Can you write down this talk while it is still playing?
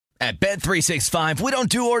At Bet365, we don't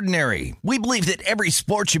do ordinary. We believe that every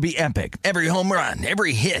sport should be epic. Every home run,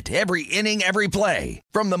 every hit, every inning, every play.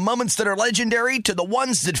 From the moments that are legendary to the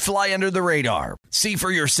ones that fly under the radar. See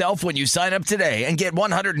for yourself when you sign up today and get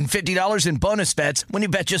 $150 in bonus bets when you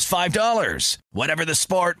bet just $5. Whatever the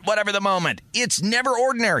sport, whatever the moment, it's never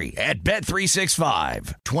ordinary at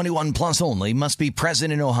Bet365. 21 plus only. Must be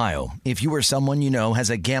present in Ohio. If you or someone you know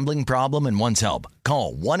has a gambling problem and wants help,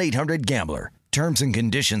 call 1-800-GAMBLER. Terms and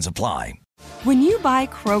conditions apply. When you buy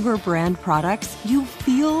Kroger brand products, you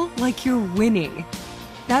feel like you're winning.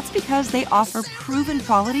 That's because they offer proven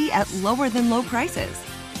quality at lower than low prices.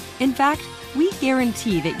 In fact, we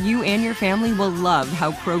guarantee that you and your family will love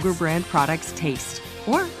how Kroger brand products taste,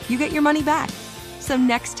 or you get your money back. So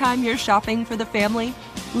next time you're shopping for the family,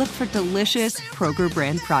 look for delicious Kroger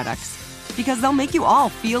brand products, because they'll make you all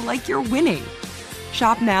feel like you're winning.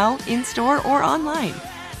 Shop now, in-store, or online.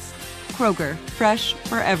 Kroger, fresh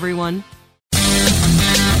for everyone. A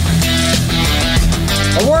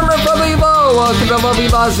warm friendly hello. Welcome to lovely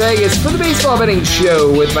Las Vegas for the Baseball Betting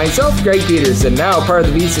Show with myself, Greg Peterson, now part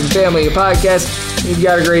of the VSiN Family Podcast. We've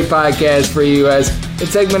got a great podcast for you as in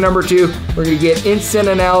segment number 2, we're going to get instant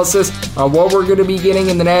analysis on what we're going to be getting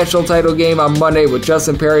in the national title game on Monday with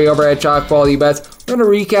Justin Perry over at Chalk Quality Bets. We're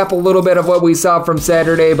going to recap a little bit of what we saw from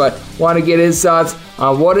Saturday, but want to get his thoughts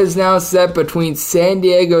on what is now set between San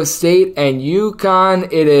Diego State and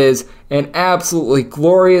UConn. It is an absolutely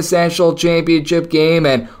glorious national championship game,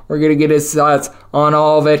 and we're going to get his thoughts on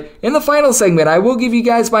all of it. In the final segment, I will give you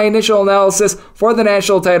guys my initial analysis for the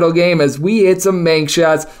national title game as we hit some bank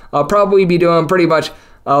shots. I'll probably be doing pretty much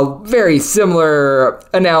a very similar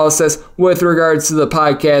analysis with regards to the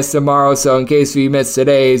podcast tomorrow, so in case you missed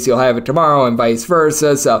today's, you'll have it tomorrow and vice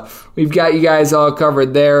versa. So we've got you guys all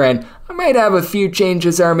covered there, and I might have a few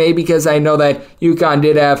changes there made because I know that UConn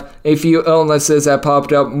did have a few illnesses that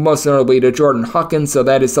popped up, most notably to Jordan Huckins, so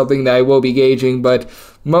that is something that I will be gauging, but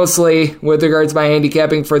mostly with regards to my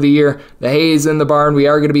handicapping for the year, the hay is in the barn. We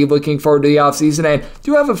are going to be looking forward to the offseason and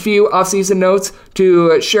do have a few offseason notes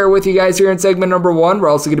to share with you guys here in segment number 1. We're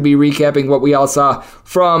also going to be recapping what we all saw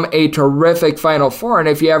from a terrific Final Four. And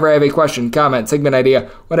if you ever have a question, comment, segment idea,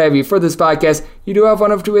 what have you for this podcast, you do have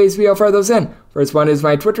one of two ways to fire those in. First one is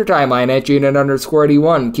my Twitter timeline at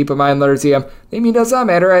 @GNet_81. Keep in mind, letters EM. Naming does not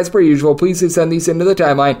matter as per usual. Please do send these into the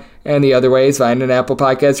timeline. And the other way is find an Apple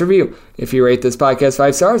Podcast review. If you rate this podcast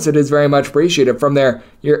 5 stars, it is very much appreciated. From there,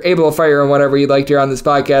 you're able to fire in whatever you'd like to hear on this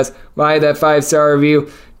podcast via that 5-star review.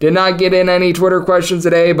 Did not get in any Twitter questions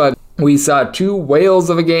today, but we saw 2 whales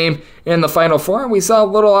of a game in the Final Four, and we saw a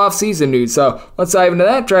little off-season news. So let's dive into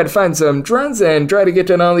that, try to find some trends, and try to get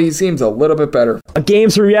to know these teams a little bit better.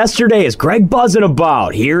 Games from yesterday is Greg buzzing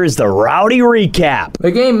about. Here is the rowdy recap.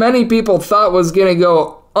 The game many people thought was going to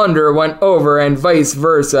go under went over and vice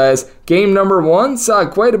versa, as game number 1 saw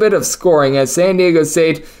quite a bit of scoring as San Diego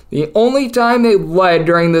State, the only time they led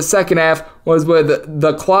during the second half was with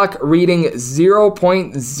the clock reading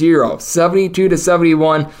 0.0,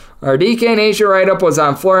 72-71. Our DK Nation write-up was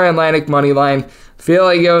on Florida Atlantic moneyline. Feel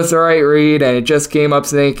like it was the right read, and it just came up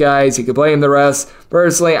snake eyes. You could blame the rest.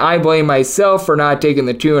 Personally, I blame myself for not taking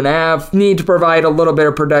the 2.5. Need to provide a little bit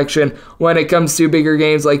of protection when it comes to bigger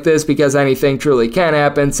games like this because anything truly can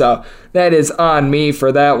happen, so that is on me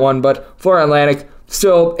for that one. But Florida Atlantic,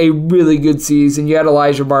 still a really good season. You had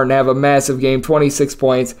Elijah Martin have a massive game, 26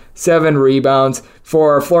 points, 7 rebounds.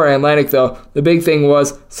 For Florida Atlantic, though, the big thing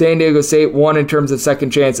was San Diego State won in terms of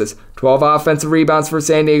second chances. 12 offensive rebounds for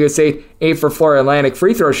San Diego State, 8 for Florida Atlantic.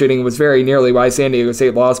 Free throw shooting was very nearly why San Diego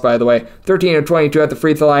State lost, by the way. 13 of 22 at the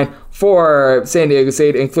free throw line for San Diego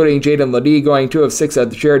State, including Jaden Ledee going 2 of 6 at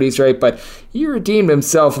the charity stripe, but he redeemed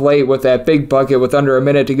himself late with that big bucket with under a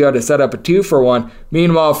minute to go to set up a 2-for-1.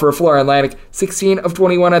 Meanwhile, for Florida Atlantic, 16 of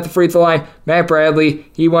 21 at the free throw line. Matt Bradley,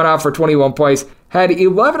 he went off for 21 points. Had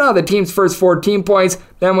 11 out of the team's first 14 points,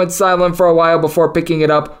 then went silent for a while before picking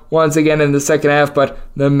it up once again in the second half. But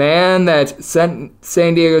the man that sent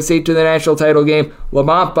San Diego State to the national title game,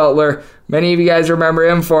 Lamont Butler, many of you guys remember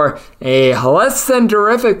him for a less than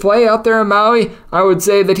terrific play out there in Maui. I would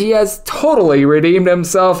say that he has totally redeemed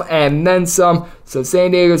himself and then some. So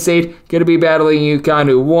San Diego State going to be battling UConn,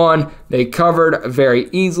 who won. They covered very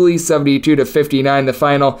easily, 72-59 the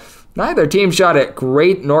final. Neither team shot it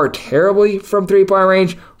great nor terribly from three-point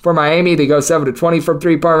range. For Miami, they go 7-20 from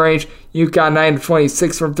three-point range. UConn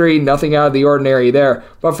 9-26 from 3. Nothing out of the ordinary there.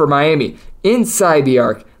 But for Miami, inside the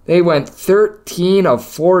arc, they went 13 of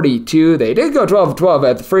 42. They did go 12 of 12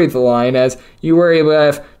 at the free throw line, as you were able to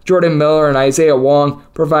have Jordan Miller and Isaiah Wong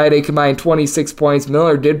provide a combined 26 points.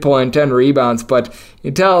 Miller did pull in 10 rebounds, but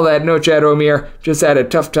you tell that Nochad Omier just had a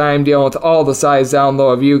tough time dealing with all the size down low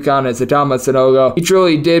of UConn as Adama Sanogo. He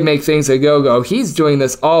truly did make things a go-go. He's doing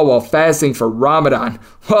this all while fasting for Ramadan.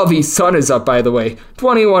 While the sun is up, by the way.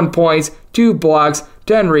 21 points, 2 blocks,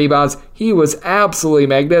 10 rebounds. He was absolutely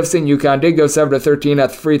magnificent. UConn did go 7-13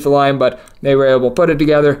 at the free throw line, but they were able to put it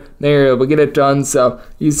together. They were able to get it done. So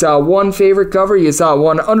you saw one favorite cover, you saw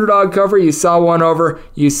one underdog cover, you saw one over,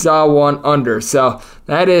 you saw one under. So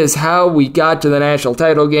that is how we got to the national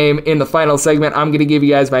title game. In the final segment, I'm going to give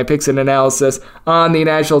you guys my picks and analysis on the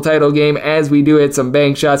national title game as we do hit some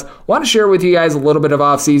bank shots. Want to share with you guys a little bit of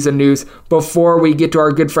off-season news before we get to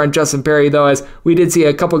our good friend Justin Perry, though, as we did see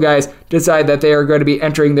a couple guys decide that they are going to be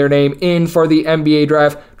entering their name in for the NBA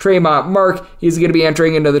draft. Tremont Mark, he's going to be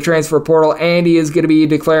entering into the transfer portal, and he is going to be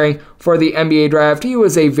declaring for the NBA draft. He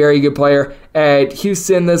was a very good player at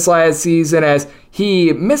Houston this last season, as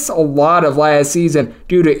he missed a lot of last season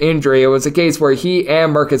due to injury. It was a case where he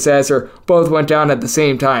and Marcus Sasser both went down at the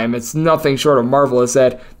same time. It's nothing short of marvelous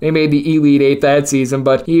that they made the Elite Eight that season,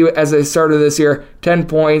 but he, as they started this year, 10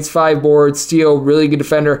 points, 5 boards, steal, really good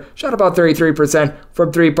defender, shot about 33%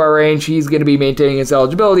 from three-point range. He's going to be maintaining his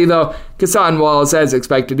eligibility, though. Kassan Wallace, as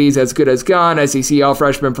expected, he's as good as gone. SEC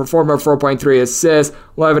All-Freshman performer, 4.3 assists,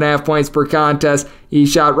 11.5 points per contest. He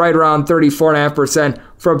shot right around 34.5%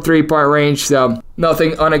 from three-point range, so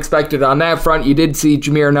nothing unexpected on that front. You did see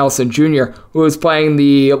Jameer Nelson Jr., who was playing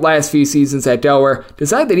the last few seasons at Delaware,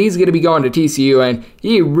 decide that he's going to be going to TCU, and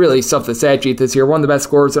he really stuffed the stat sheet this year. One of the best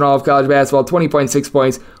scorers in all of college basketball, 20.6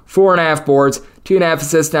 points, 4.5 boards, 2.5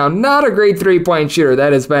 assists. Now, not a great three-point shooter.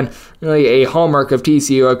 That has been really a hallmark of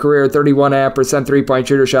TCU. A career 31.5% three-point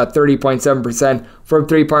shooter, shot 30.7% from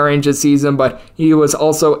three-point range this season, but he was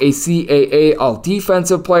also a CAA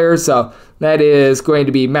all-defensive player, so that is going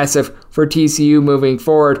to be massive for TCU moving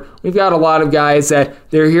forward. We've got a lot of guys that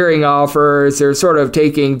they're hearing offers, they're sort of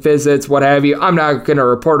taking visits, what have you. I'm not going to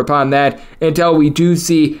report upon that until we do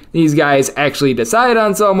see these guys actually decide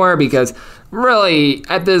on somewhere, because really,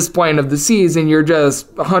 at this point of the season, you're just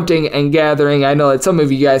hunting and gathering. I know that some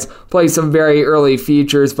of you guys play some very early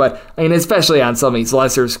features, but I mean, especially on some of these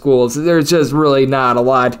lesser schools, there's just really not a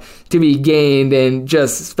lot to be gained in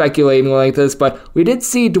just speculating like this. But we did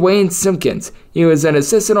see Dwayne Simpkins. He was an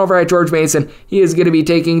assistant over at George Mason. He is going to be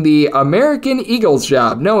taking the American Eagles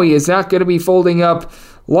job. No, he is not going to be folding up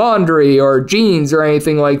laundry or jeans or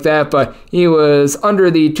anything like that, but he was under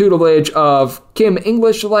the tutelage of Kim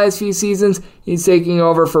English the last few seasons. He's taking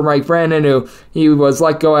over for Mike Brandon, who he was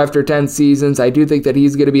let go after 10 seasons. I do think that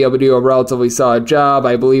he's going to be able to do a relatively solid job.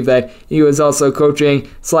 I believe that he was also coaching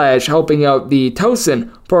 / helping out the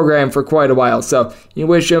Towson program for quite a while. So you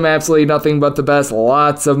wish him absolutely nothing but the best.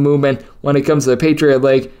 Lots of movement when it comes to the Patriot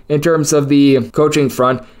League. In terms of the coaching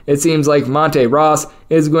front, it seems like Monte Ross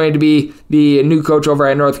is going to be the new coach over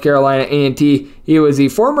at North Carolina A&T. He was the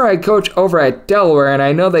former head coach over at Delaware, and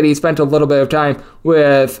I know that he spent a little bit of time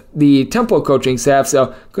with the Temple coaching staff,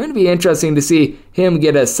 so going to be interesting to see him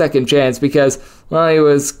get a second chance, because while he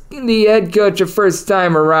was the head coach the first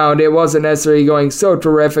time around, it wasn't necessarily going so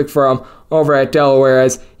terrific for him over at Delaware,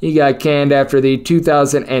 as he got canned after the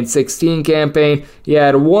 2016 campaign. He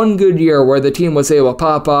had one good year where the team was able to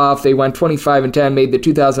pop off. They went 25-10, made the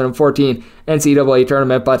 2014 NCAA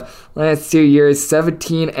tournament, but last 2 years,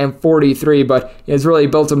 17-43, but he has really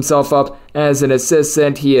built himself up as an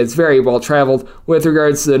assistant. He is very well traveled with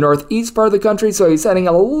regards to the northeast part of the country, so he's heading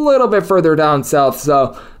a little bit further down south,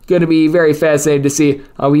 so going to be very fascinating to see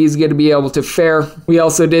how he's going to be able to fare. We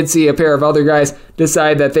also did see a pair of other guys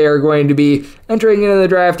decide that they are going to be entering into the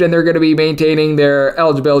draft and they're going to be maintaining their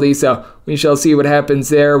eligibility, so we shall see what happens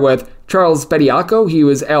there with Charles Bediako. He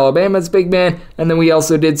was Alabama's big man, and then we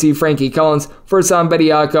also did see Frankie Collins. First-time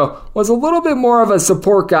Bediako was a little bit more of a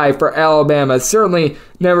support guy for Alabama. Certainly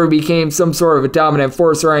never became some sort of a dominant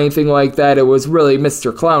force or anything like that. It was really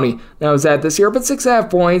Mr. Clowney that was at this year, but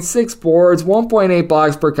 6.5 points, 6 boards, 1.8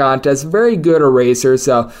 blocks per contest. Very good eraser,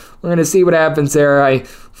 so we're going to see what happens there. I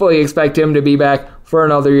fully expect him to be back for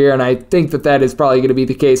another year, and I think that that is probably going to be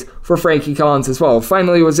the case for Frankie Collins as well.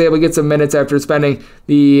 Finally was able to get some minutes after spending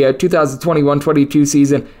the 2021-22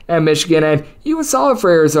 season at Michigan, and he was solid for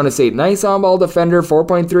Arizona State. Nice on-ball defender,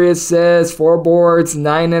 4.3 assists, 4 boards,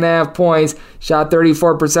 9.5 points, shot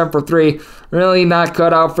 34% for 3. Really not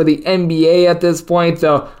cut out for the NBA at this point,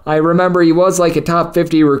 though. I remember he was like a top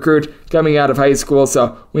 50 recruit coming out of high school,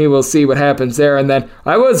 so we will see what happens there. And then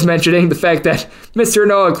I was mentioning the fact that Mr.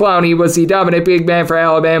 Noah Clowney was the dominant big man for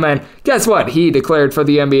Alabama, and guess what? He declared for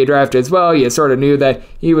the NBA draft as well. You sort of knew that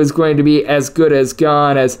he was going to be as good as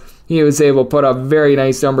gone, as he was able to put up very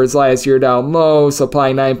nice numbers last year down low,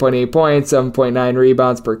 supplying 9.8 points, 7.9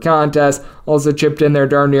 rebounds per contest. Also chipped in there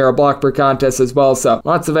darn near a block per contest as well. So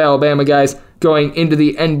lots of Alabama guys going into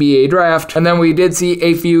the NBA draft. And then we did see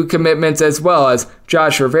a few commitments as well as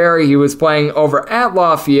Josh Rivera. He was playing over at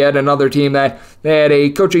Lafayette, another team that they had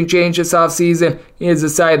a coaching change this offseason. He has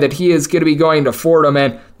decided that he is going to be going to Fordham,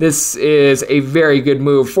 and this is a very good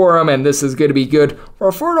move for him, and this is going to be good for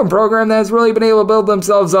a Fordham program that has really been able to build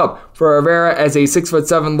themselves up. For Rivera, as a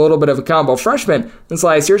 6'7", little bit of a combo freshman, this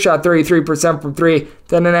last year shot 33% from 3,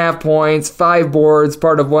 10.5 points, 5 boards,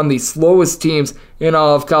 part of one of the slowest teams in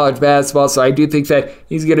all of college basketball, so I do think that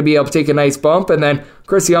he's going to be able to take a nice bump. And then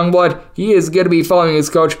Chris Youngblood, he is going to be following his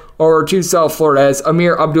coach over to South Florida as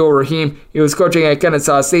Amir Abdul-Rahim. He was coaching at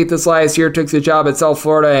Kennesaw State this last year, took the job at South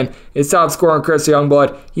Florida, and his top scorer, Chris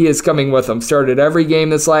Youngblood, he is coming with him. Started every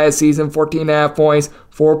game this last season, 14.5 points,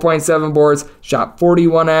 4.7 boards, shot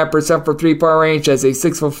 41.5% from three-point range as a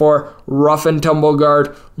 6'4" rough and tumble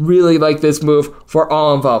guard. Really like this move for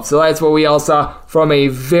all involved. So that's what we all saw from a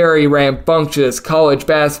very rambunctious college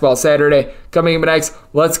basketball Saturday. Coming up next,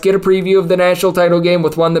 let's get a preview of the national title game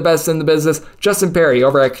with one of the best in the business, Justin Perry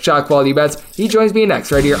over at Shot Quality Bets. He joins me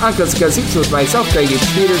next right here on Coast to Coast Hoops with myself, Greg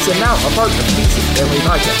Peterson, now a part of the Beats Family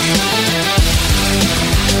Podcast.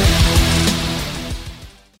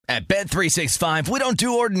 At Bet365, we don't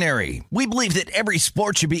do ordinary. We believe that every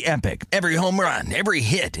sport should be epic. Every home run, every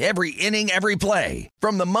hit, every inning, every play.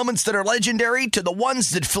 From the moments that are legendary to the ones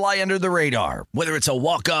that fly under the radar. Whether it's a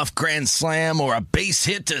walk-off grand slam or a base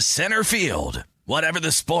hit to center field. Whatever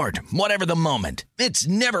the sport, whatever the moment. It's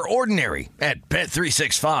never ordinary at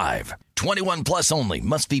Bet365. 21 plus only.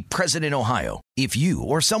 Must be present in Ohio. If you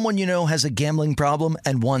or someone you know has a gambling problem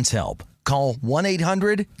and wants help, call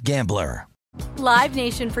 1-800-GAMBLER. Live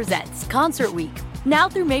Nation presents Concert Week. Now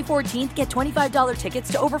through May 14th, get $25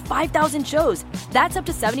 tickets to over 5,000 shows. That's up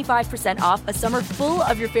to 75% off a summer full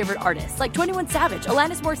of your favorite artists like 21 Savage,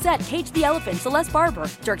 Alanis Morissette, Cage the Elephant, Celeste Barber,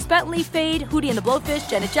 Dierks Bentley, Fade, Hootie and the Blowfish,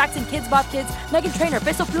 Janet Jackson, Kidz Bop Kids, Meghan Trainor,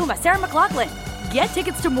 Peso Pluma, Sarah McLachlan. Get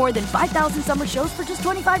tickets to more than 5,000 summer shows for just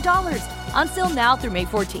 $25. Until now through May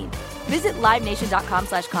 14th. Visit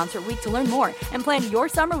LiveNation.com/Concert Week to learn more and plan your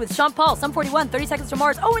summer with Sean Paul, Sum 41, 30 Seconds to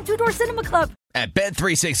Mars, and Two Door Cinema Club. At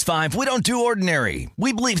Bet365, we don't do ordinary.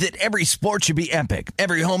 We believe that every sport should be epic.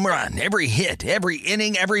 Every home run, every hit, every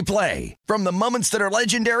inning, every play. From the moments that are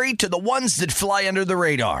legendary to the ones that fly under the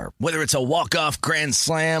radar. Whether it's a walk-off grand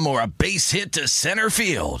slam or a base hit to center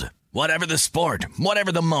field. Whatever the sport,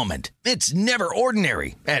 whatever the moment. It's never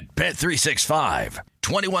ordinary at Bet365.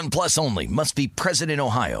 21 plus only. Must be present in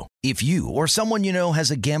Ohio. If you or someone you know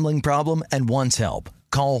has a gambling problem and wants help,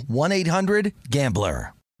 call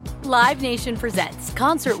 1-800-GAMBLER. Live Nation presents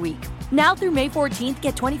Concert Week. Now through May 14th,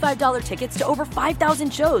 get $25 tickets to over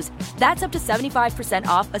 5,000 shows. That's up to 75%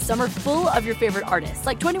 off a summer full of your favorite artists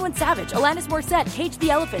like 21 Savage, Alanis Morissette, Cage the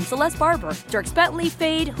Elephant, Celeste Barber, Dierks Bentley,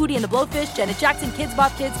 Fade, Hootie and the Blowfish, Janet Jackson, Kidz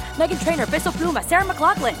Bop Kids, Meghan Trainor, Peso Pluma, Sarah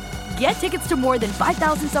McLachlan. Get tickets to more than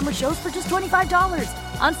 5,000 summer shows for just $25.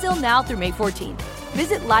 Until now through May 14th.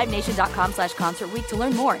 Visit LiveNation.com/Concert Week to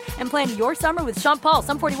learn more and plan your summer with Sean Paul,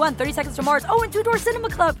 Sum 41, 30 Seconds to Mars, and Two Door Cinema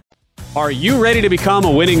Club. Are you ready to become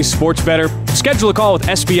a winning sports bettor? Schedule a call with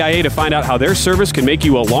SBIA to find out how their service can make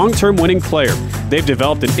you a long-term winning player. They've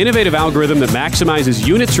developed an innovative algorithm that maximizes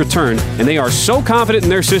units return, and they are so confident in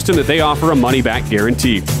their system that they offer a money-back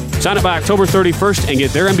guarantee. Sign up by October 31st and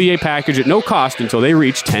get their MBA package at no cost until they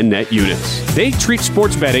reach 10 net units. They treat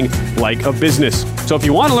sports betting like a business. So if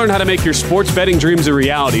you want to learn how to make your sports betting dreams a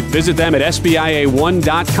reality, visit them at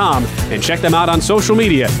SBIA1.com and check them out on social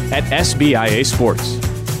media at SBIA Sports.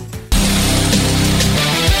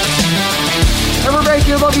 And we're back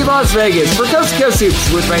here in lovely Las Vegas for Coast to Coast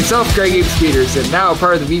Hoops with myself, Greg Peterson, now a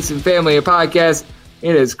part of the Beats Family Podcast.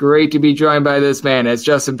 It is great to be joined by this man, as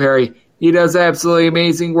Justin Perry. He does absolutely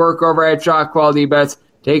amazing work over at Shot Quality Bets.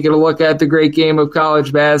 Taking a look at the great game of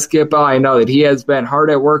college basketball. I know that he has been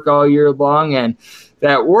hard at work all year long, and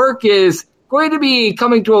that work is going to be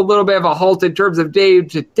coming to a little bit of a halt in terms of day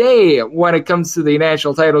to day when it comes to the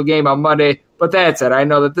national title game on Monday. But that said, I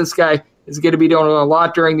know that this guy is going to be doing a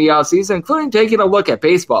lot during the offseason, including taking a look at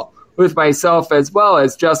baseball with myself as well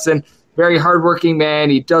as Justin. Very hardworking man.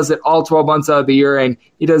 He does it all 12 months out of the year, and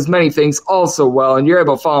he does many things also well. And you're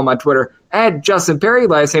able to follow him on Twitter at Justin Perry.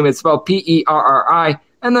 Last name is spelled Perri.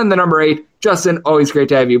 And then the number 8. Justin, always great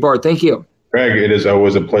to have you aboard. Thank you. Greg, it is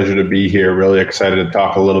always a pleasure to be here. Really excited to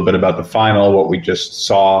talk a little bit about the final, what we just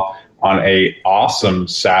saw on a awesome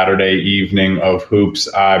Saturday evening of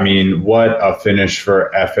hoops. I mean, what a finish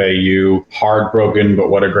for FAU. Heartbroken, but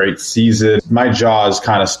what a great season. My jaw has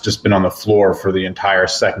kind of just been on the floor for the entire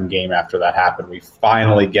second game after that happened. We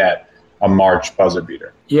finally get a March buzzer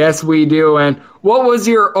beater. Yes, we do. And what was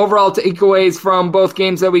your overall takeaways from both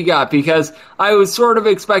games that we got? Because I was sort of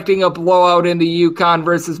expecting a blowout in the UConn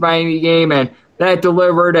versus Miami game, and that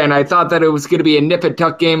delivered, and I thought that it was going to be a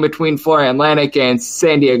nip-and-tuck game between Florida Atlantic and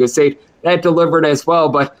San Diego State. That delivered as well,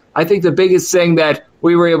 but I think the biggest thing that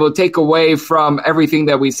we were able to take away from everything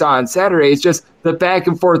that we saw on Saturday is just the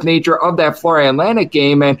back-and-forth nature of that Florida Atlantic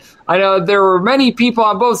game, and I know there were many people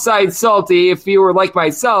on both sides salty. If you were like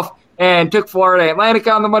myself and took Florida Atlantic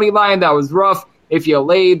on the money line, that was rough. If you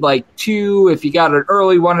laid like 2, if you got an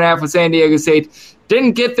early 1.5 with San Diego State,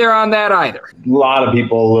 didn't get there on that either. A lot of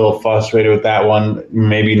people a little frustrated with that one.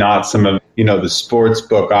 Maybe not some of the sports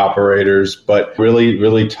book operators, but really,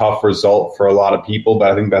 really tough result for a lot of people.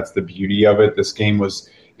 But I think that's the beauty of it. This game was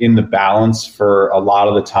in the balance for a lot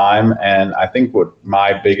of the time. And I think what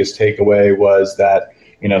my biggest takeaway was that,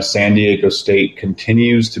 San Diego State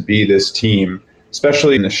continues to be this team,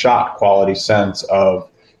 especially in the shot quality sense of,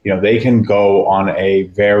 they can go on a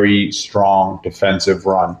very strong defensive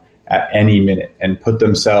run at any minute and put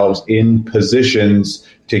themselves in positions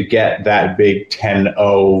to get that big 10-0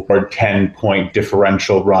 or 10-point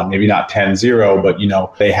differential run. Maybe not 10-0, but,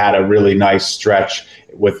 they had a really nice stretch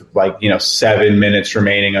with 7 minutes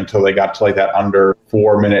remaining until they got to that under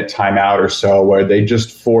 4-minute timeout or so, where they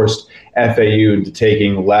just forced FAU into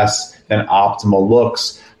taking less than optimal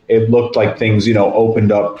looks. It looked like things,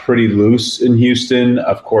 opened up pretty loose in Houston.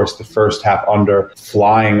 Of course, the first half under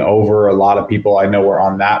flying over. A lot of people I know were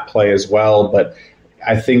on that play as well. But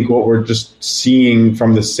I think what we're just seeing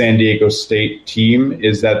from the San Diego State team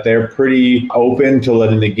is that they're pretty open to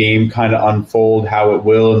letting the game kind of unfold how it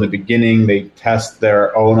will. In the beginning, they test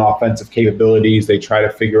their own offensive capabilities. They try to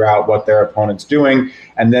figure out what their opponent's doing.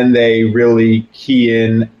 And then they really key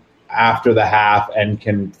in after the half and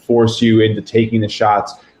can force you into taking the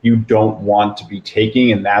shots you don't want to be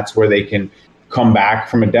taking, and that's where they can come back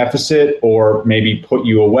from a deficit or maybe put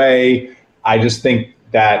you away. I just think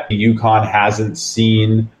that UConn hasn't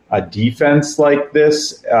seen a defense like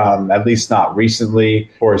this, at least not recently.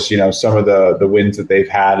 Of course, some of the wins that they've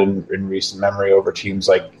had in recent memory over teams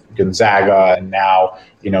like Gonzaga and now,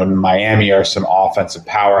 Miami are some offensive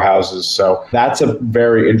powerhouses. So that's a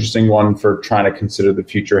very interesting one for trying to consider the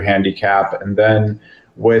future handicap. And then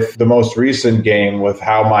with the most recent game, with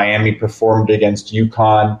how Miami performed against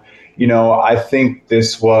UConn, I think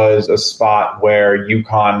this was a spot where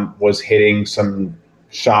UConn was hitting some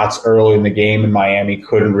shots early in the game and Miami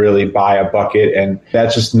couldn't really buy a bucket. And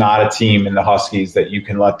that's just not a team in the Huskies that you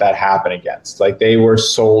can let that happen against. They were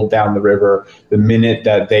sold down the river the minute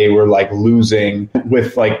that they were losing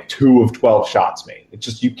with 2 of 12 shots made. It's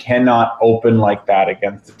just, you cannot open like that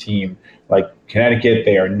against a team like Connecticut.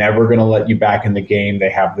 They are never going to let you back in the game. They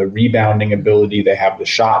have the rebounding ability. They have the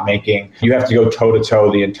shot making. You have to go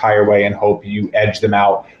toe-to-toe the entire way and hope you edge them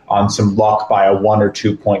out on some luck by a 1 or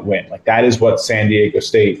 2 point win. That is what San Diego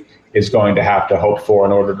State is going to have to hope for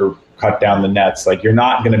in order to cut down the nets. You're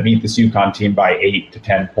not going to beat this UConn team by 8 to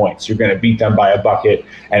 10 points. You're going to beat them by a bucket,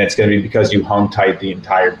 and it's going to be because you hung tight the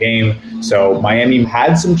entire game. So Miami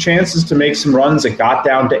had some chances to make some runs. It got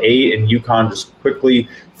down to 8, and UConn just quickly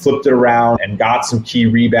flipped it around and got some key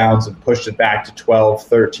rebounds and pushed it back to 12,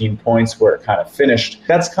 13 points where it kind of finished.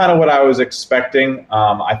 That's kind of what I was expecting.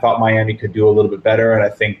 I thought Miami could do a little bit better, and I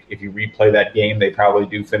think if you replay that game, they probably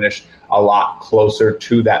do finish a lot closer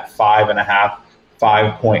to that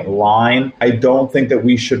 5.5-point line. I don't think that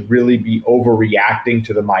we should really be overreacting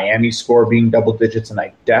to the Miami score being double digits, and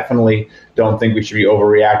I definitely don't think we should be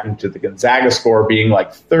overreacting to the Gonzaga score being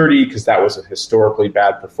 30, because that was a historically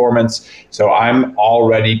bad performance. So I'm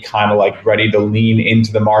already kind of ready to lean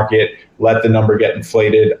into the market, let the number get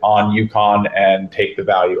inflated on UConn, and take the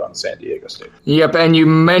value on San Diego State. Yep, and you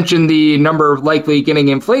mentioned the number likely getting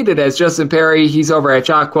inflated as Justin Perry. He's over at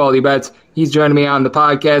Shot Quality Bets. He's joining me on the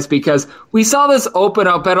podcast because we saw this open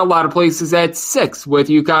up at a lot of places at 6, with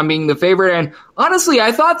UConn being the favorite. And honestly,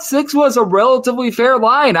 I thought 6 was a relatively fair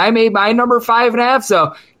line. I made my number 5.5,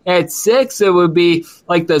 so at 6, it would be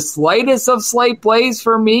the slightest of slight plays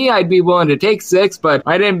for me. I'd be willing to take 6, but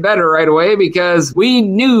I didn't bet it right away because we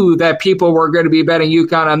knew that people were going to be betting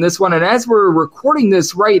UConn on this one. And as we're recording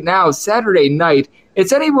this right now, Saturday night,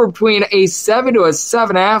 it's anywhere between a 7 to a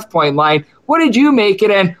 7.5 point line. What did you make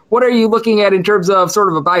it, and what are you looking at in terms of sort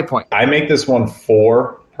of a buy point? I make this one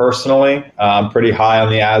 4 personally. Pretty high on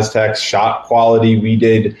the Aztecs. Shot quality. We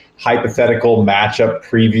did hypothetical matchup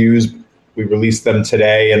previews we released them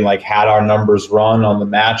today and like had our numbers run on the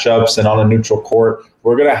matchups and on a neutral court,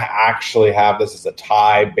 we're going to actually have this as a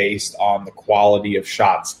tie based on the quality of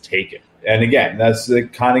shots taken. And again,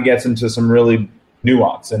 it kind of gets into some really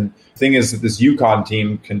nuance. And the thing is that this UConn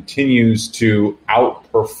team continues to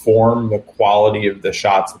outperform the quality of the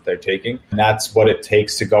shots that they're taking. And that's what it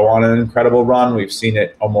takes to go on an incredible run. We've seen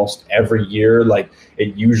it almost every year. Like,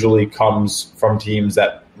 it usually comes from teams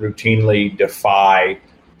that routinely defy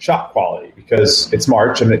shot quality because it's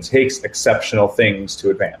March and it takes exceptional things to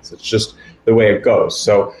advance. It's just the way it goes.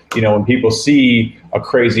 So, when people see a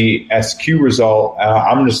crazy SQ result,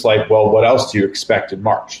 I'm just like, well, what else do you expect in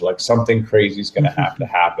March? Like, something crazy is going to have to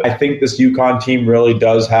happen. I think this UConn team really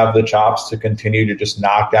does have the chops to continue to just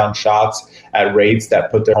knock down shots at rates that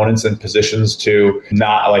put their opponents in positions to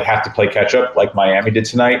not like have to play catch up like Miami did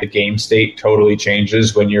tonight. The game state totally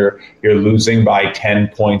changes when you're losing by 10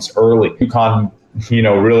 points early. UConn,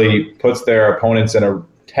 really puts their opponents in a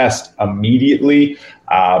test immediately.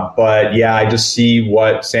 But yeah, I just see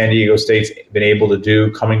what San Diego State's been able to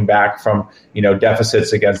do coming back from,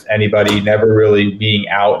 deficits against anybody, never really being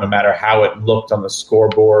out, no matter how it looked on the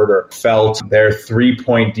scoreboard or felt. Their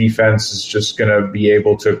 3-point defense is just going to be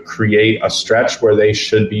able to create a stretch where they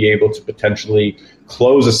should be able to potentially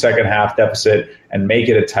close a second half deficit and make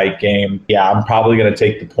it a tight game. Yeah, I'm probably going to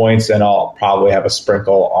take the points and I'll probably have a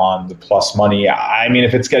sprinkle on the plus money. I mean,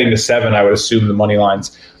 if it's getting to 7, I would assume the money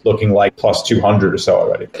line's looking like plus 200 or so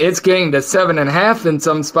already. It's getting to 7.5 in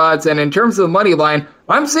some spots. And in terms of the money line,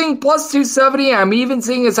 I'm seeing plus 270. I'm even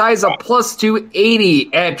seeing as high as a plus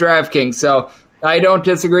 280 at DraftKings. So I don't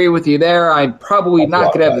disagree with you there. I'm probably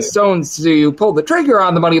not going to have the stones to pull the trigger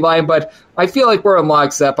on the money line, but I feel like we're in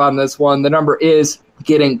lockstep on this one. The number is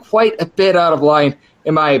getting quite a bit out of line,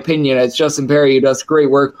 in my opinion, as Justin Perry, who does great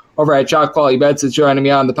work over at Chalk Quality Bets, is joining me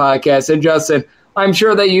on the podcast. And Justin, I'm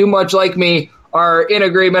sure that you, much like me, are in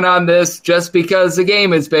agreement on this. Just because the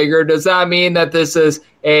game is bigger does not mean that this is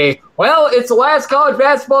it's the last college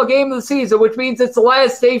basketball game of the season, which means it's the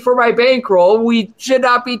last day for my bankroll. We should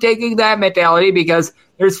not be taking that mentality because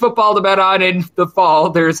there's football to bet on in the fall.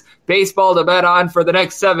 There's baseball to bet on for the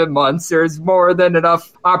next 7 months. There's more than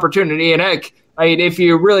enough opportunity. And heck, if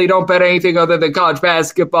you really don't bet anything other than college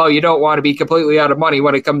basketball, you don't want to be completely out of money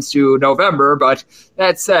when it comes to November. But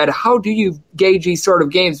that said, how do you gauge these sort of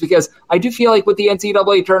games? Because I do feel like with the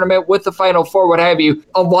NCAA tournament, with the Final Four, what have you,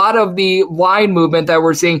 a lot of the line movement that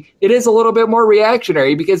we're seeing, it is a little bit more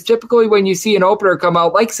reactionary because typically when you see an opener come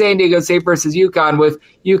out like San Diego State versus UConn, with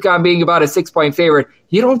UConn being about a 6-point favorite,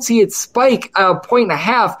 you don't see it spike a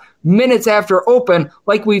 1.5 minutes after open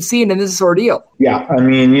like we've seen in this ordeal. Yeah,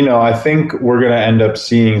 I think we're going to end up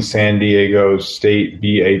seeing San Diego State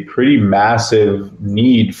be a pretty massive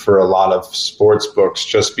need for a lot of sports books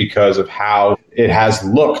just because of how it has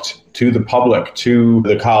looked to the public, to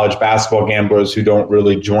the college basketball gamblers who don't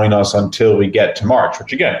really join us until we get to March,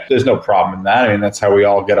 which again, there's no problem in that. That's how we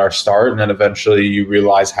all get our start. And then eventually you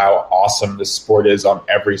realize how awesome this sport is on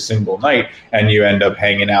every single night. And you end up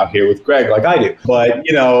hanging out here with Greg like I do. But,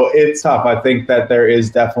 it's tough. I think that there is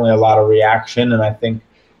definitely a lot of reaction. And I think,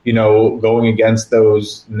 going against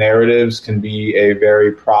those narratives can be a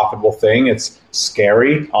very profitable thing. It's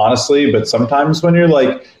scary, honestly, but sometimes when you're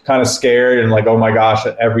like kind of scared and like, oh my gosh,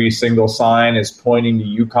 every single sign is pointing to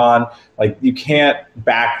UConn, like you can't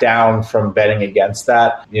back down from betting against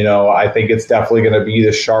that. I think it's definitely going to be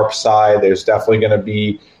the sharp side. There's definitely going to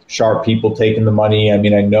be sharp people taking the money. I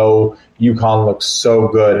know UConn looks so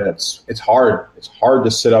good, and it's hard. It's hard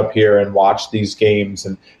to sit up here and watch these games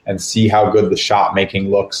and see how good the shot making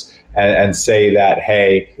looks and say that,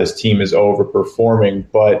 hey, this team is overperforming.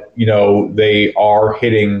 But, they are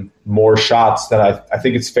hitting more shots than I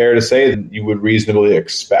think it's fair to say that you would reasonably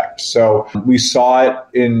expect. So we saw it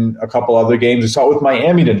in a couple other games. We saw it with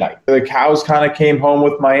Miami tonight. The Cows kind of came home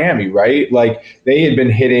with Miami, right? Like they had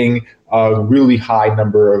been hitting a really high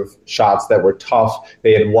number of shots that were tough.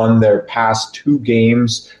 They had won their past 2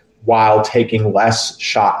 games while taking less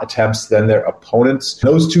shot attempts than their opponents.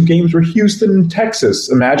 Those 2 games were Houston and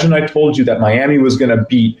Texas. Imagine I told you that Miami was going to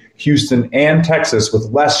beat Houston and Texas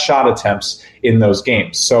with less shot attempts in those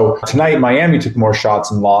games. So tonight, Miami took more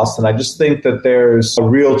shots and lost. And I just think that there's a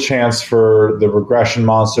real chance for the regression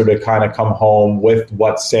monster to kind of come home with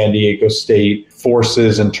what San Diego State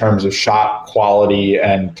forces in terms of shot quality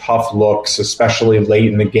and tough looks, especially late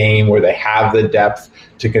in the game where they have the depth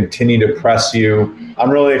to continue to press you.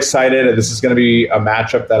 I'm really excited. This is going to be a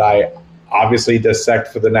matchup that I obviously dissect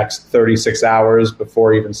for the next 36 hours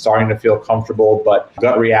before even starting to feel comfortable. But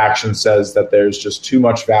gut reaction says that there's just too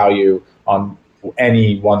much value on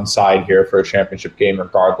any one side here for a championship game,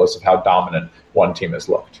 regardless of how dominant one team has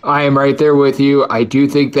looked. I am right there with you. I do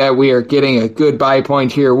think that we are getting a good buy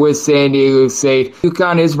point here with San Diego State.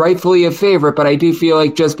 UConn is rightfully a favorite, but I do feel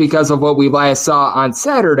like just because of what we last saw on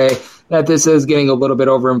Saturday, that this is getting a little bit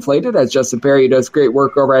overinflated, as Justin Perry, who does great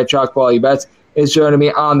work over at Chalk Quality Bets, is joining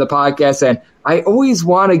me on the podcast. And I always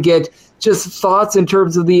want to get just thoughts in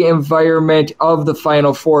terms of the environment of the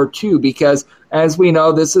Final Four, too, because as we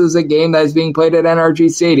know, this is a game that is being played at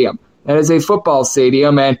NRG Stadium. That is a football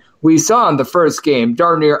stadium, and we saw in the first game,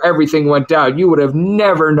 darn near everything went down. You would have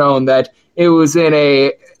never known that it was in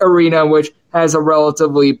a arena which has a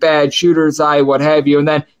relatively bad shooter's eye, what have you. And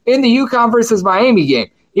then in the UConn versus Miami game,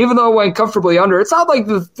 even though it went comfortably under, it's not like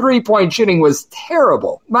the three-point shooting was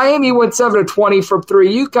terrible. Miami went 7 of 20 from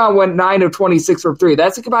 3. UConn went 9 of 26 from 3.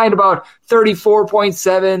 That's a combined about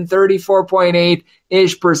 34.7,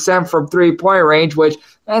 34.8-ish% from three-point range, which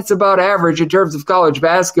that's about average in terms of college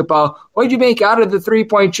basketball. What did you make out of the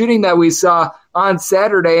three-point shooting that we saw on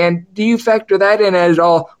Saturday, and do you factor that in at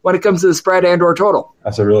all when it comes to the spread and or total?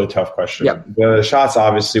 That's a really tough question. Yep. The shots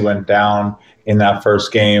obviously went down in that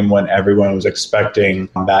first game when everyone was expecting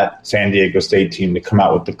that San Diego State team to come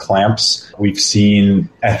out with the clamps. We've seen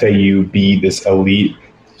FAU be this elite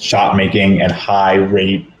shot-making and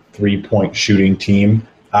high-rate three-point shooting team.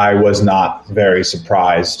 I was not very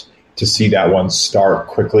surprised to see that one start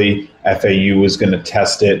quickly. FAU was going to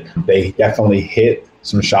test it. They definitely hit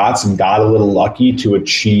some shots and got a little lucky to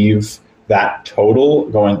achieve that total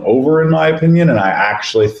going over, in my opinion. And I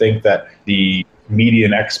actually think that the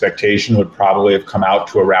median expectation would probably have come out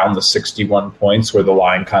to around the 61 points where the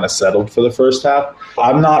line kind of settled for the first half.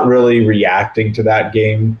 I'm not really reacting to that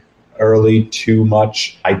game early too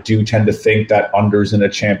much. I do tend to think that unders in a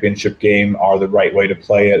championship game are the right way to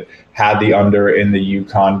play it. Had the under in the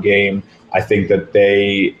UConn game. I think that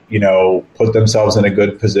they, put themselves in a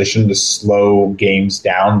good position to slow games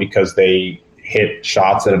down because they hit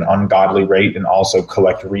shots at an ungodly rate and also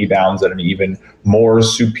collect rebounds at an even more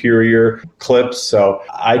superior clip. So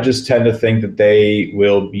I just tend to think that they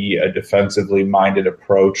will be a defensively minded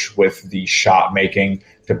approach with the shot making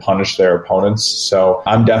to punish their opponents. So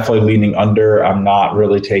I'm definitely leaning under. I'm not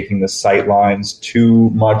really taking the sight lines too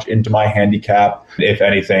much into my handicap. If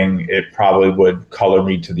anything, it probably would color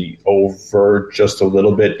me to the over just a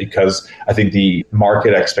little bit because I think the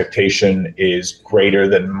market expectation is greater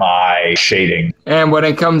than my shading. And when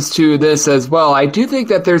it comes to this as well, I do think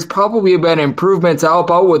that there's probably been improvements to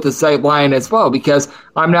help out with the sight line as well, because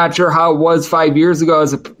I'm not sure how it was 5 years ago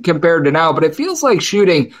as compared to now, but it feels like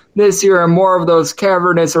shooting this year in more of those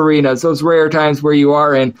cavernous arenas, those rare times where you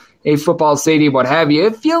are in a football stadium, what have you.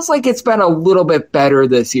 It feels like it's been a little bit better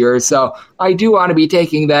this year. So I do want to be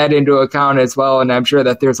taking that into account as well. And I'm sure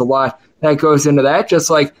that there's a lot that goes into that, just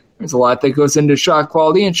like there's a lot that goes into shot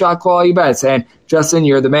quality and shot quality bets. And Justin,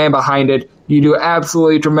 you're the man behind it. You do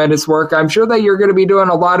absolutely tremendous work. I'm sure that you're going to be doing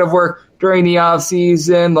a lot of work during the off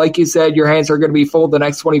season. Like you said, your hands are going to be full the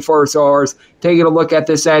next 24 or so hours taking a look at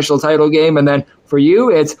this national title game. And then for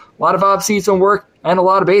you, it's a lot of off season work and a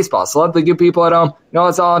lot of baseball. So let the good people at home know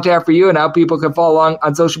it's all on tap for you and how people can follow along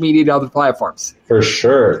on social media and other platforms. For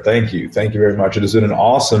sure. Thank you. Thank you very much. It has been an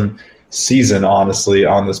awesome season, honestly,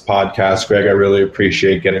 on this podcast, Greg. I really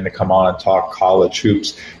appreciate getting to come on and talk college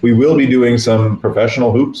hoops. We will be doing some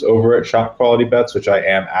professional hoops over at Shop Quality Bets, which I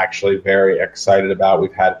am actually very excited about.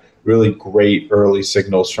 We've had really great early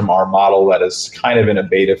signals from our model that is kind of in a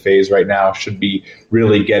beta phase right now. Should be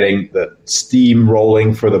really getting the steam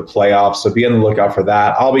rolling for the playoffs. So be on the lookout for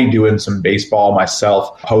that. I'll be doing some baseball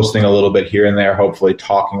myself, posting a little bit here and there, hopefully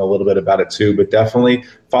talking a little bit about it too. But definitely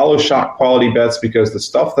follow Shot Quality Bets because the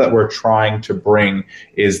stuff that we're trying to bring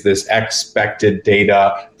is this expected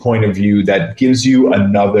data point of view that gives you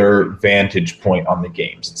another vantage point on the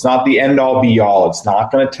games. It's not the end-all be-all. It's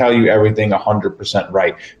not going to tell you everything 100%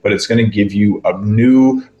 right, but it's going to give you a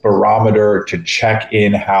new barometer to check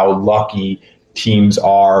in how lucky teams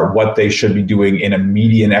are, what they should be doing in a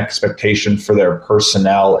median expectation for their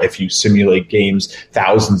personnel if you simulate games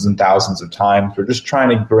thousands and thousands of times. We're just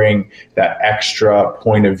trying to bring that extra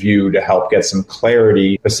point of view to help get some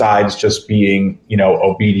clarity besides just being,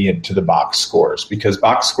 obedient to the box scores, because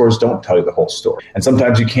box scores don't tell you the whole story. And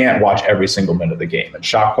sometimes you can't watch every single minute of the game. And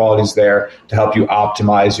Shot Quality is there to help you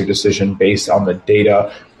optimize your decision based on the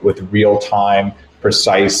data with real-time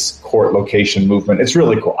precise court location movement. It's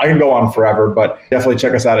really cool. I can go on forever, but definitely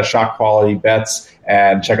check us out at Shot Quality Bets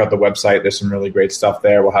and check out the website. There's some really great stuff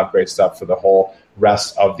there. We'll have great stuff for the whole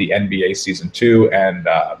rest of the NBA season 2. And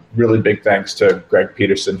really big thanks to Greg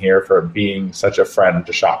Peterson here for being such a friend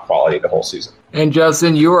to Shot Quality the whole season. And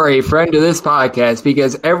Justin, you are a friend to this podcast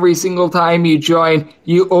because every single time you join,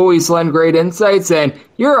 you always lend great insights, and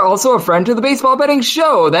you're also a friend to the Baseball Betting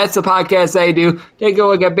Show. That's the podcast I do. Take a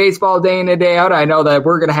look at baseball day in and day out. I know that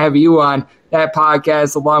we're going to have you on that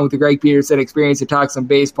podcast along with the Greg Peterson Experience to talk some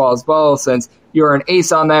baseball as well, since you're an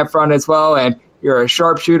ace on that front as well, and you're a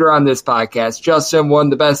sharpshooter on this podcast. Justin, one of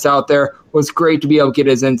the best out there. Was great to be able to get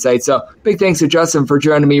his insight. So big thanks to Justin for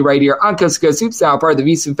joining me right here on Coast to Coast Hoops, now part of the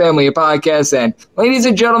VSiN family of podcasts. And ladies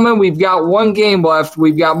and gentlemen, we've got one game left.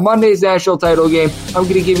 We've got Monday's national title game. I'm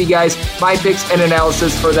going to give you guys my picks and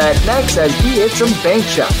analysis for that next as we hit some bank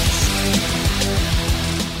shots.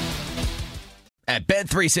 At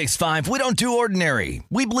Bet365, we don't do ordinary.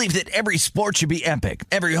 We believe that every sport should be epic.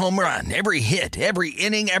 Every home run, every hit, every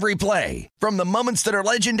inning, every play. From the moments that are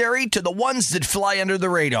legendary to the ones that fly under the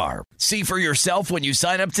radar. See for yourself when you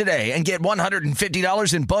sign up today and get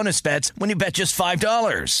 $150 in bonus bets when you bet just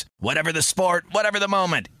 $5. Whatever the sport, whatever the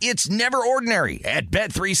moment, it's never ordinary at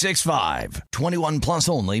Bet365. 21 plus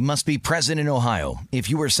only. Must be present in Ohio. If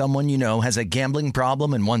you or someone you know has a gambling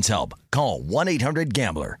problem and wants help, call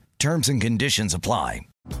 1-800-GAMBLER. Terms and conditions apply.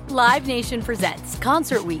 Live Nation presents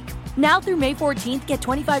Concert Week. Now through May 14th, get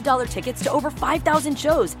 $25 tickets to over 5,000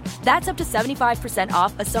 shows. That's up to 75%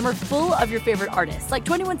 off a summer full of your favorite artists like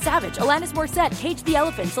 21 Savage, Alanis Morissette, Cage the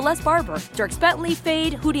Elephant, Celeste Barber, Dierks Bentley,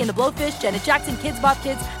 Fade, Hootie and the Blowfish, Janet Jackson, Kids Bop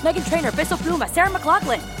Kids, Meghan Trainor, Peso Pluma, Sarah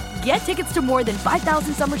McLachlan. Get tickets to more than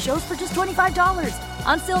 5,000 summer shows for just $25.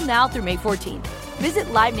 Until now through May 14th. Visit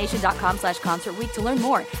LiveNation.com/Concert Week to learn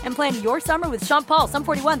more and plan your summer with Sean Paul, Sum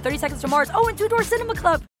 41, 30 Seconds to Mars, and Two Door Cinema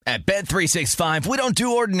Club. At Bet365, we don't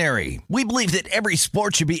do ordinary. We believe that every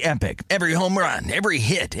sport should be epic. Every home run, every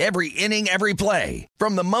hit, every inning, every play.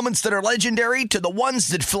 From the moments that are legendary to the ones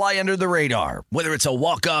that fly under the radar. Whether it's a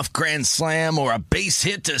walk-off grand slam or a base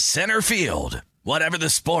hit to center field. Whatever the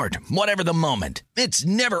sport, whatever the moment, it's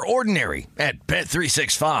never ordinary at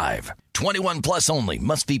Bet365. 21 plus only.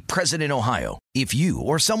 Must be present in Ohio. If you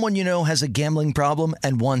or someone you know has a gambling problem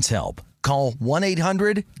and wants help, call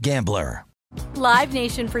 1-800-GAMBLER. Live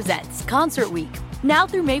Nation presents Concert Week. Now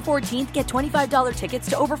through May 14th, get $25 tickets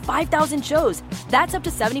to over 5,000 shows. That's up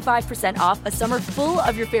to 75% off a summer full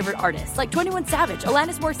of your favorite artists like 21 Savage,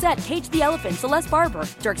 Alanis Morissette, Cage the Elephant, Celeste Barber,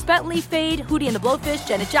 Dierks Bentley, Fade, Hootie and the Blowfish,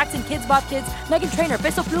 Janet Jackson, Kids Bop Kids, Meghan Trainor,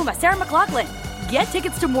 Peso Pluma, Sarah McLachlan. Get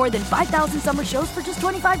tickets to more than 5,000 summer shows for just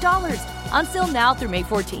 $25. Until now through May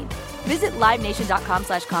 14th. Visit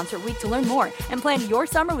LiveNation.com/Concert Week to learn more and plan your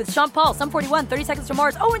summer with Sean Paul, Sum 41, 30 Seconds to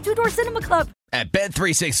Mars, and Two Door Cinema Club. At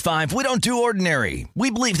Bet365, we don't do ordinary. We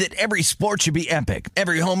believe that every sport should be epic.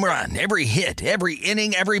 Every home run, every hit, every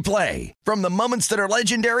inning, every play. From the moments that are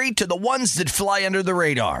legendary to the ones that fly under the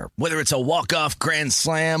radar. Whether it's a walk-off grand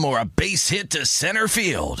slam or a base hit to center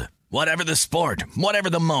field. Whatever the sport, whatever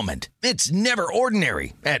the moment, it's never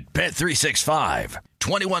ordinary at Bet365.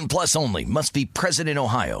 21 plus only. Must be present in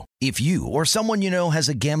Ohio. If you or someone you know has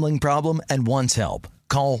a gambling problem and wants help,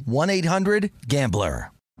 call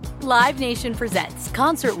 1-800-GAMBLER. Live Nation presents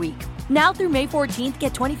Concert Week. Now through May 14th,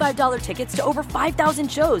 get $25 tickets to over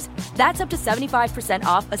 5,000 shows. That's up to 75%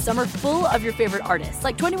 off a summer full of your favorite artists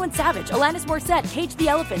like 21 Savage, Alanis Morissette, Cage the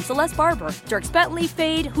Elephant, Celeste Barber, Dierks Bentley,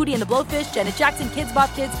 Fade, Hootie and the Blowfish, Janet Jackson, Kids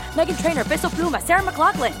Bop Kids, Meghan Trainor, Peso Pluma, Sarah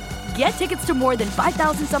McLachlan. Get tickets to more than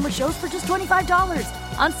 5,000 summer shows for just $25.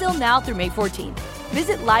 Until now through May 14th.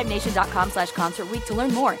 Visit LiveNation.com/Concert Week to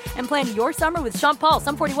learn more and plan your summer with Sean Paul,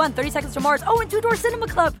 Sum 41, 30 Seconds to Mars, and Two Door Cinema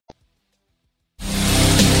Club.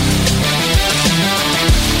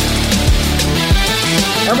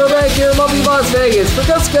 And we're back here in lovely Las Vegas for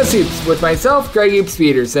Coast to Coast Hoops with myself, Greg Hoops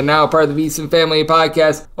Peterson, now part of the VSiN family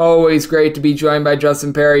podcast. Always great to be joined by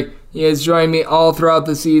Justin Perry. He has joined me all throughout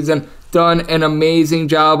the season, done an amazing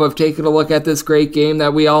job of taking a look at this great game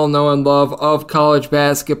that we all know and love of college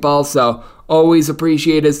basketball. So always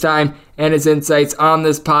appreciate his time and his insights on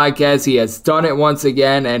this podcast. He has done it once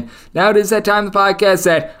again, and now it is that time of the podcast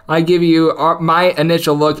that I give you my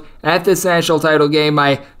initial look at this national title game,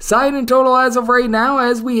 my side and total as of right now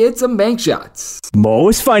as we hit some bank shots.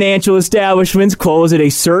 Most financial establishments close at a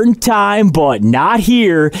certain time, but not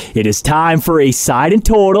here. It is time for a side and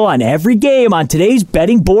total on every game on today's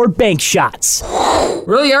betting board bank shots.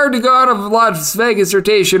 Really hard to go out of Las Vegas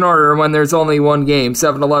rotation order when there's only one game.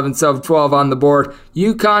 7-11, 7-12 on the board.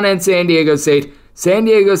 UConn and San Diego State. San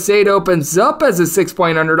Diego State opens up as a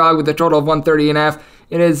 6-point underdog with a total of 130.5.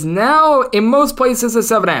 It is now, in most places, a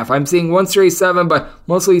 7.5. I'm seeing one straight 7, but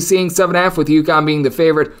mostly seeing 7.5 with UConn being the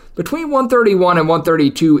favorite. Between 131 and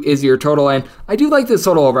 132 is your total, and I do like this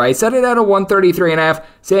total over. I set it at a 133.5.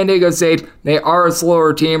 San Diego State, they are a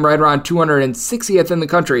slower team, right around 260th in the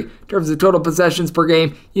country. In terms of total possessions per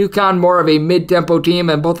game, UConn more of a mid-tempo team,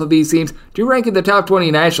 and both of these teams do rank in the top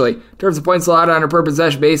 20 nationally in terms of points allowed on a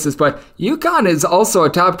per-possession basis, but UConn is also a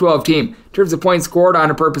top 12 team in terms of points scored on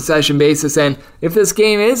a per-possession basis, and if this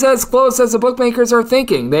game is as close as the bookmakers are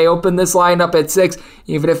thinking, they open this line up at 6,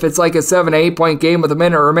 even if it's like a 7 to 8 point game with a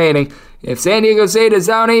minute remaining. If San Diego State is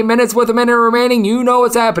down 8 minutes with a minute remaining, you know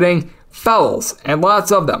what's happening. Fouls, and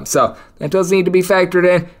lots of them. So that does need to be factored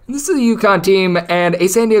in. And this is a UConn team and a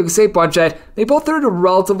San Diego State bunch that they both did a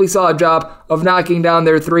relatively solid job of knocking down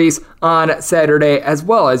their threes on Saturday, as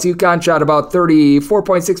well as UConn shot about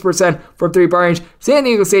 34.6% from three-point range. San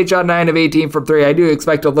Diego State shot 9 of 18 from three. I do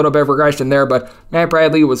expect a little bit of regression there, but Matt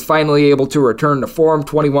Bradley was finally able to return to form.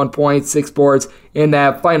 21 points, 6 boards in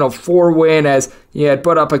that Final Four win, as he had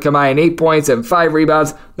put up a combined 8 points and 5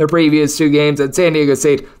 rebounds the previous 2 games. At San Diego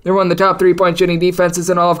State, they're one of the top 3-point shooting defenses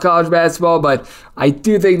in all of college basketball, but I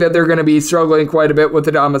do think that they're going to be struggling quite a bit with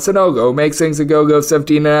Adama Sanogo. Makes things a go-go,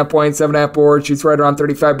 17.5 points, 7.5 boards, shoots right around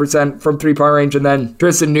 35% from 3-point range, and then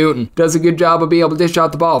Tristan Newton does a good job of being able to dish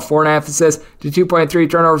out the ball, 4.5 assists to 2.3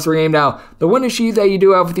 turnovers per game. Now, the win issue that you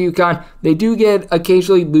do have with UConn, they do get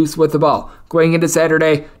occasionally loose with the ball. Going into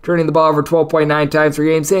Saturday, turning the ball over 12.9 times per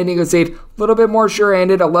game. San Diego State, a little bit more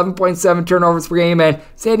sure-handed, 11.7 turnovers per game, and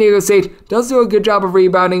San Diego State does do a good job of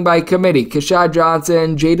rebounding by committee. Keshad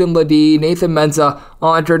Johnson, Jaden Ledee, Nathan Mensah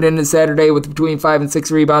all entered into Saturday with between 5 and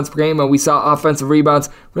 6 rebounds per game, and we saw offensive rebounds,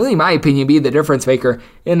 really in my opinion, be the difference maker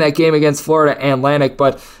in that game against Florida Atlantic.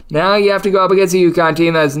 But now you have to go up against a UConn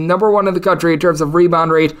team that is number 1 in the country in terms of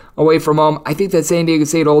rebound rate away from home. I think that San Diego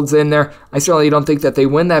State holds in there. I certainly don't think that they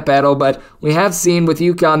win that battle, but we have seen with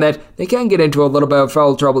UConn that they can get into a little bit of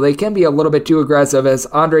foul trouble. They can be a little bit too aggressive, as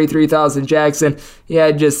Andre 3000 Jackson, he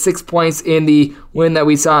had just 6 points in the win that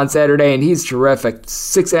we saw on Saturday, and he's terrific.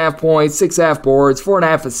 6.5 points, 6.5 boards,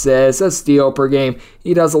 4.5 assists, a steal per game.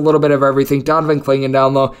 He does a little bit of everything. Donovan Clingan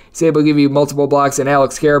down low, he's able to give you multiple blocks, and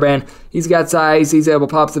Alex Karaban, he's got size, he's able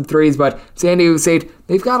to pop some threes, but San Diego State,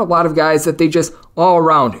 they've got a lot of guys that they just all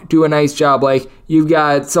around do a nice job. Like, you've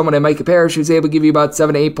got someone in Micah Parrish who's able to give you about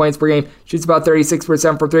 7 to 8 points per game, shoots about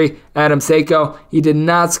 36% from three. Adam Seiko, he did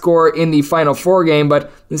not score in the Final Four game,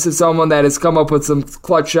 but this is someone that has come up with some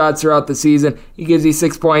clutch shots throughout the season. He gives you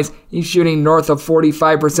 6 points. He's shooting north of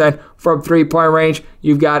 45% from 3-point range.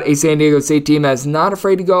 You've got a San Diego State team that's not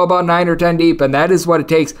afraid to go about 9 or 10 deep, and that is what it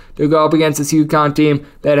takes to go up against this UConn team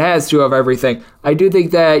that has to have everything. I do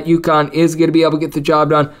think that UConn is going to be able to get the job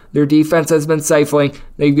done. Their defense has been stifling.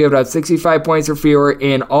 They've given up 65 points or fewer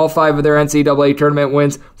in all 5 of their NCAA tournament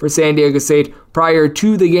wins for San Diego State. Prior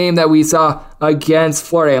to the game that we saw against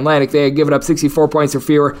Florida Atlantic, they had given up 64 points or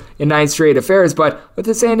fewer in 9 straight affairs. But with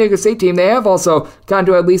the San Diego State team, they have also gone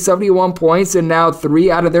to at least 71 points in now 3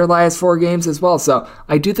 out of their last 4 games as well. So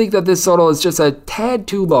I do think that this total is just a tad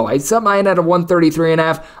too low. I set mine at a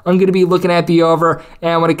 133.5. I'm going to be looking at the over.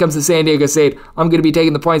 And when it comes to San Diego State, I'm going to be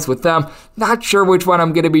taking the points with them. Not sure which one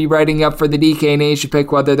I'm going to be writing up for the DK Nation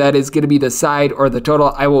pick, whether that is going to be the side or the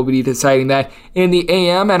total. I will be deciding that in the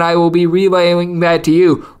AM, and I will be relaying that to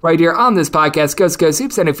you right here on this podcast, Coast to Coast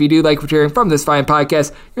Hoops. And if you do like what you're hearing from this fine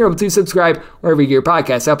podcast, you're able to subscribe wherever you get your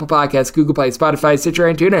podcasts: Apple Podcasts, Google Play, Spotify, Stitcher,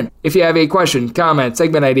 and TuneIn. If you have a question, comment,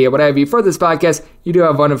 segment idea, what have you for this podcast, you do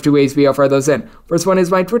have one of 2 ways to be able to fire those in. First one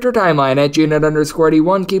is my Twitter timeline at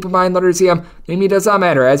Junit_81. Keep in mind, letter CM, name does not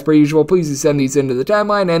matter. As per usual, please do send these into the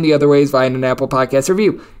timeline, and the other way is via an Apple Podcast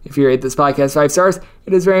review. If you rate this podcast 5 stars,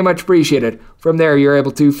 it is very much appreciated. From there, you're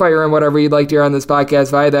able to fire in whatever you'd like to hear on this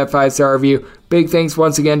podcast via that 5-star review. Big thanks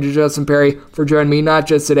once again to Justin Perry for joining me, not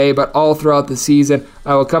just today, but all throughout the season.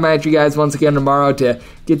 I will come at you guys once again tomorrow to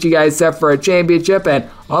get you guys set for a championship, and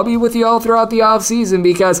I'll be with you all throughout the offseason,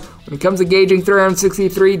 because when it comes to gauging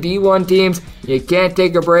 363 D1 teams, you can't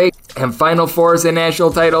take a break. And Final Fours and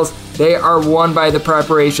national titles, they are won by the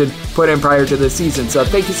preparation put in prior to the season. So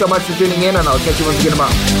thank you so much for tuning in, and I'll catch you once again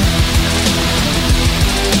tomorrow.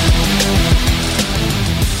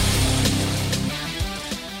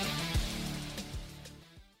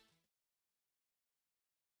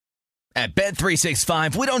 At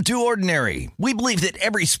Bet365, we don't do ordinary. We believe that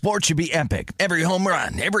every sport should be epic. Every home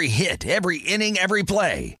run, every hit, every inning, every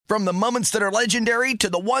play. From the moments that are legendary to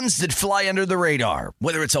the ones that fly under the radar.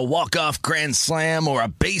 Whether it's a walk-off grand slam or a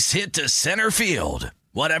base hit to center field.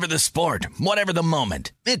 Whatever the sport, whatever the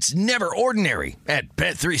moment. It's never ordinary at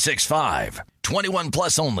Bet365. 21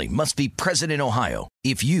 plus only. Must be present in Ohio.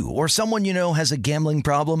 If you or someone you know has a gambling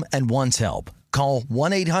problem and wants help, call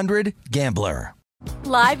 1-800-GAMBLER.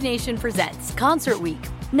 Live Nation presents Concert Week.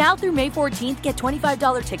 Now through May 14th, get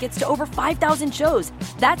 $25 tickets to over 5,000 shows.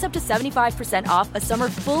 That's up to 75% off a summer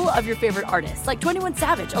full of your favorite artists like 21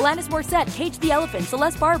 Savage, Alanis Morissette, Cage the Elephant,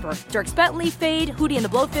 Celeste Barber, Dierks Bentley, Fade, Hootie and the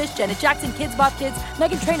Blowfish, Janet Jackson, Kids Bop Kids,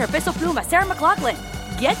 Meghan Trainor, Peso Pluma, Sarah McLachlan.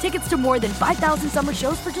 Get tickets to more than 5,000 summer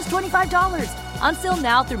shows for just $25. Until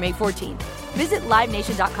now through May 14th. Visit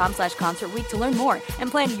LiveNation.com/Concert Week to learn more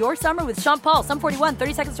and plan your summer with Sean Paul, Sum 41,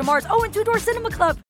 30 Seconds to Mars, and Two Door Cinema Club.